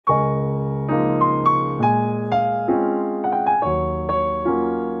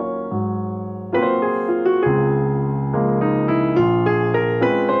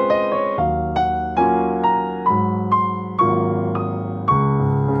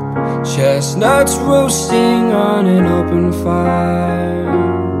Chestnuts roasting on an open fire,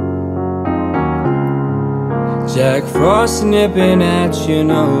 Jack Frost nipping at your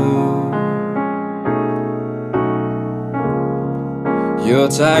nose,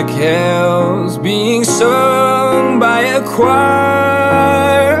 Yuletide carols being sung by a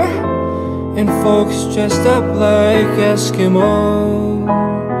choir, and folks dressed up like Eskimos.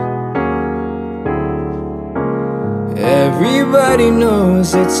 Everybody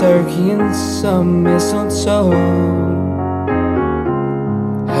knows a turkey and some mistletoe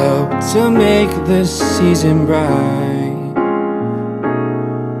help to make the season bright.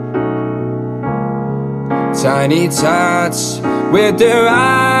 Tiny tots with their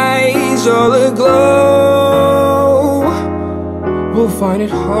eyes all aglow will find it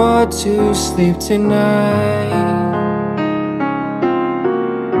hard to sleep tonight.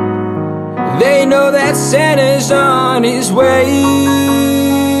 They know that Santa's on his way.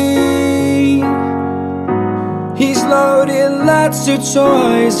 He's loaded lots of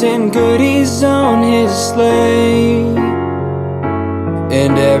toys and goodies on his sleigh,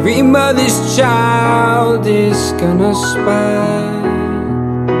 and every mother's child is gonna spy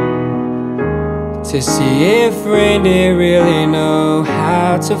to see if reindeer really know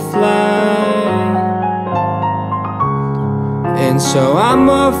how to fly. And so I'm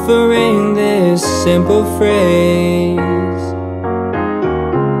offering this simple phrase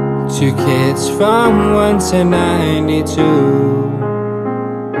to kids from 1 to 92.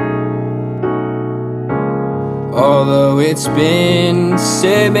 Although it's been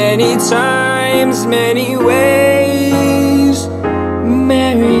said many times, many ways,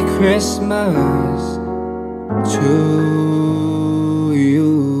 Merry Christmas to